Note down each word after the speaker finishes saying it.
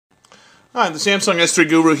Hi, the Samsung S3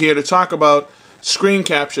 Guru here to talk about screen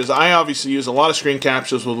captures. I obviously use a lot of screen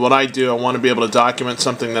captures with what I do. I want to be able to document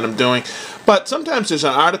something that I'm doing. But sometimes there's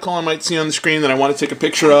an article I might see on the screen that I want to take a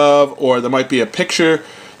picture of, or there might be a picture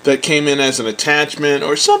that came in as an attachment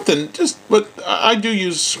or something. But I do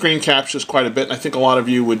use screen captures quite a bit, and I think a lot of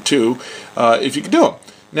you would too, if you could do them.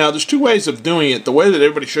 Now, there's two ways of doing it. The way that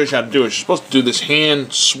everybody shows you how to do it is you're supposed to do this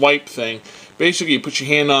hand swipe thing. Basically, you put your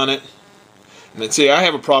hand on it, and then see, I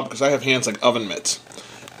have a problem because I have hands like oven mitts.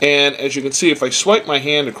 And as you can see, if I swipe my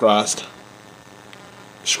hand across, the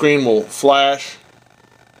screen will flash.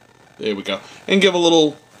 There we go. And give a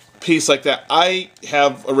little piece like that. I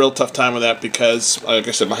have a real tough time with that because, like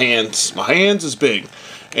I said, my hands is big.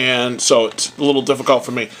 And so it's a little difficult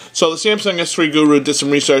for me. So the Samsung S3 Guru did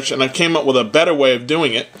some research, and I came up with a better way of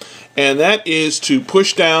doing it. And that is to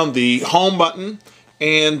push down the home button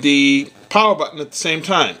and the power button at the same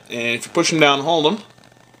time. And if you push them down and hold them,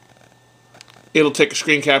 it'll take a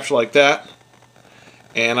screen capture like that.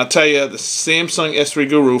 And I'll tell you, the Samsung S3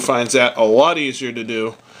 Guru finds that a lot easier to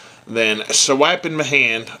do than swiping my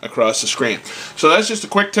hand across the screen. So that's just a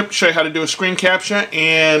quick tip to show you how to do a screen capture,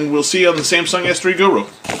 and we'll see you on the Samsung S3 Guru.